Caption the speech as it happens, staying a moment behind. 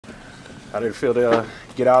How did it feel to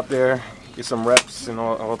get out there, get some reps and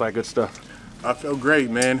all that good stuff? I felt great,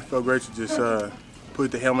 man. It felt great to just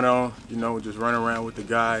put the helmet on, just run around with the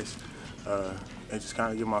guys and just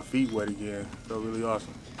kind of get my feet wet again. It felt really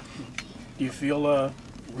awesome. Do you feel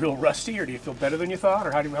real rusty, or do you feel better than you thought,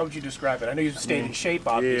 or how would you describe it? I know you've stayed in shape,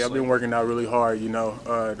 obviously. Yeah, I've been working out really hard,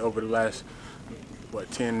 over the last,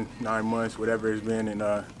 9 months, whatever it's been.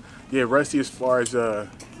 And, yeah, rusty as far as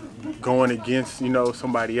going against,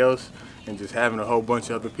 somebody else and just having a whole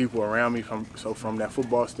bunch of other people around me. From that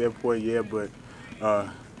football standpoint, yeah, but,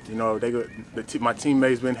 my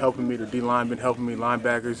teammates been helping me, the D-line been helping me,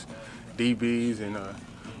 linebackers, DBs, and I'm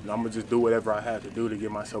going to just do whatever I have to do to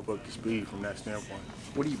get myself up to speed from that standpoint.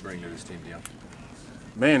 What do you bring to this team, Dion?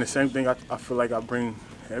 Man, the same thing I feel like I bring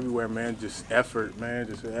everywhere, man. Just effort, man.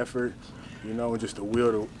 Just an effort, and just a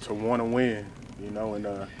will to want to win, and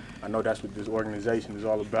I know that's what this organization is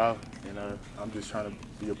all about, and I'm just trying to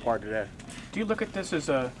be a part of that. Do you look at this as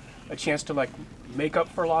a chance to, make up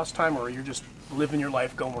for lost time, or you're just living your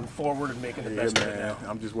life going forward and making the best of it now?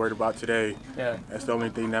 I'm just worried about today. Yeah. That's the only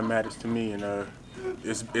thing that matters to me, and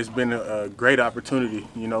it's been a great opportunity,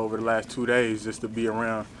 over the last 2 days just to be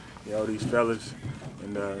around, these fellas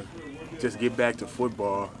and just get back to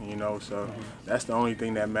football, So that's the only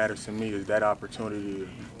thing that matters to me is that opportunity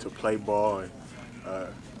to play ball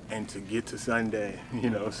and to get to Sunday,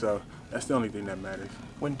 So that's the only thing that matters.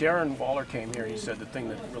 When Darren Waller came here, he said the thing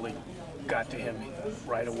that really got to him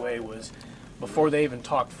right away was before they even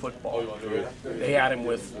talked football, they had him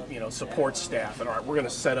with support staff, and all right, we're going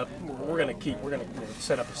to set up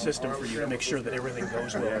a system for you to make sure that everything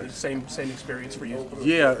goes well. Same experience for you.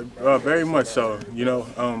 Yeah, very much so.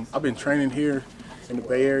 I've been training here in the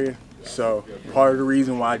Bay Area, so part of the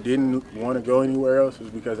reason why I didn't want to go anywhere else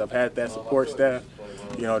is because I've had that support staff.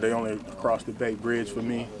 They only crossed the Bay Bridge for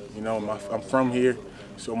me. I'm from here.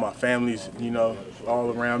 So my family's,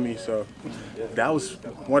 all around me. So that was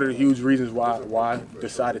one of the huge reasons why I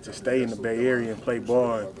decided to stay in the Bay Area and play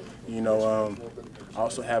ball. I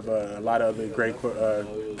also have a lot of other great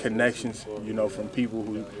connections, from people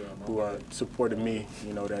who are supporting me,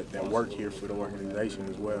 that work here for the organization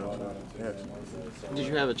as well. So, yes. Did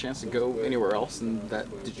you have a chance to go anywhere else, and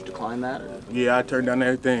did you decline that? Or? Yeah, I turned down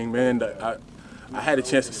everything, man. I had a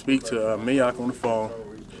chance to speak to Mayock on the phone,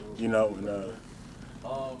 and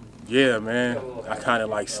yeah, man, I kind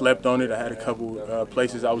of slept on it. I had a couple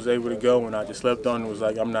places I was able to go, and I just slept on it. It was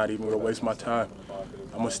like, I'm not even going to waste my time.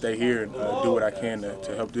 I'm going to stay here and do what I can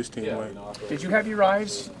to help this team win. Did you have your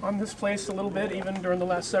eyes on this place a little bit, even during the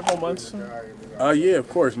last several months? Yeah, of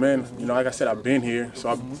course, man. Like I said, I've been here,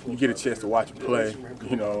 so you get a chance to watch it play,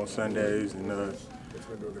 on Sundays. And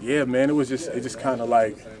yeah, man, it just kind of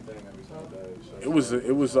like,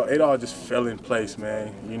 it all just fell in place,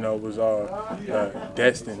 man. It was all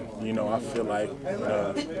destined. I feel like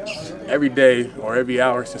every day or every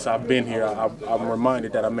hour since I've been here, I'm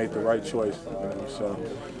reminded that I made the right choice. So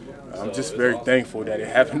I'm just very thankful that it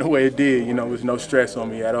happened the way it did. There was no stress on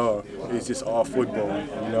me at all. It's just all football,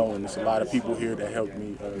 and there's a lot of people here that helped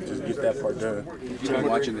me just get that part done. You've been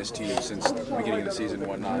watching this team since the beginning of the season and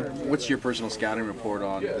whatnot. What's your personal scouting report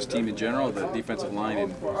on this team in general, the defensive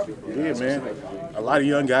line? Yeah, man, a lot of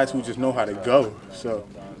young guys who just know how to go. So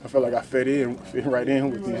I feel like I fit right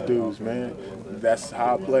in with these dudes, man. That's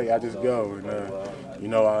how I play. I just go, and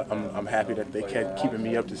I'm happy that they kept keeping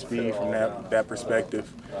me up to speed from that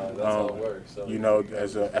perspective.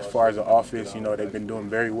 As far as the offense, they've been doing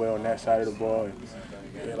very well on that side of the ball.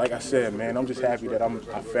 And like I said, man, I'm just happy that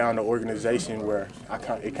I found an organization where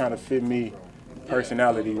it kind of fit me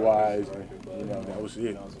personality-wise, and that was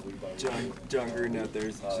it. John Gruden out there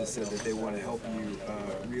just said that they want to help you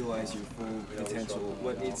realize your full potential.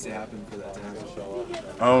 What needs to happen for that to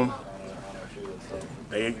happen?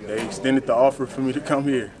 They extended the offer for me to come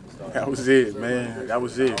here. That was it, man. That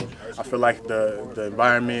was it. I feel like the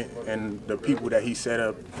environment and the people that he set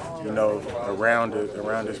up, around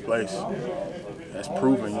this place, that's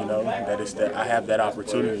proven, that I have that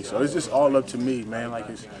opportunity. So it's just all up to me, man. Like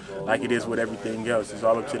it is with everything else. It's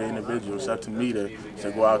all up to the individual. It's up to me to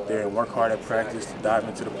go out there and work hard at practice, to dive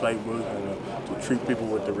into the playbook, and to treat people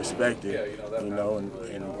with the respect, and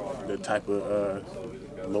the type of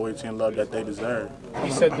loyalty and love that they deserve.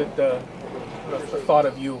 He said that the thought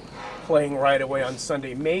of you playing right away on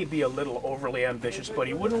Sunday may be a little overly ambitious, but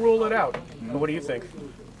he wouldn't rule it out. What do you think?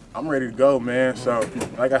 I'm ready to go, man. So,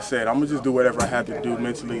 like I said, I'm going to just do whatever I have to do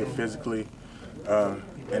mentally and physically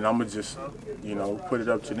and I'm gonna just, you know, put it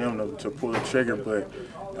up to them to pull the trigger. But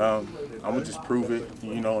I'm gonna just prove it,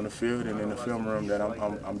 you know, on the field and in the film room that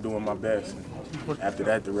I'm doing my best. And after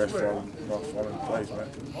that, the rest fall into place, man.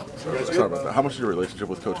 Sorry about that. How much did your relationship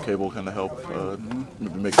with Coach Cable kind of help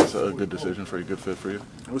maybe make this a good decision for you, a good fit for you?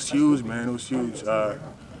 It was huge, man. It was huge.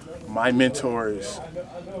 My mentor is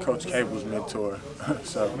Coach Cable's mentor.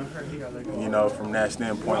 So, you know, from that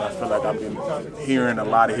standpoint, I feel like I've been hearing a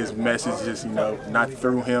lot of his messages, you know, not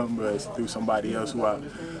through him, but through somebody else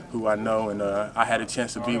who I know. And I had a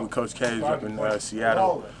chance to be with Coach Cage up in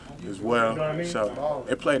Seattle as well. So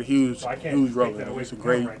it played a huge role. He's a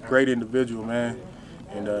great individual, man.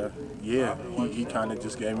 And yeah, he kind of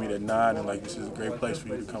just gave me that nod and like, this is a great place for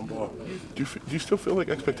you to come ball. Do you still feel like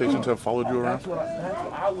expectations have followed you around?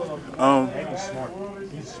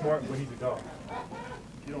 He's smart, but he's a dog.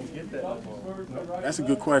 You don't get that. That's a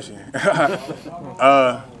good question.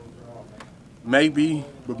 Maybe,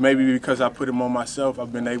 but maybe because I put him on myself,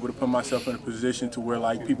 I've been able to put myself in a position to where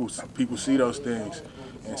like people see those things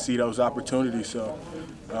and see those opportunities. So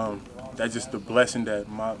that's just the blessing that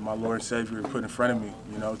my Lord and Savior put in front of me,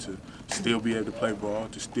 you know, to still be able to play ball,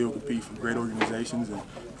 to still compete for great organizations and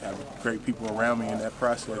have great people around me in that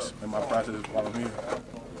process, in my process while I'm here.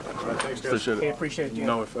 Appreciate it. Hey, appreciate it, Dion. You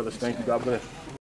know it, fellas. Thank you. God bless.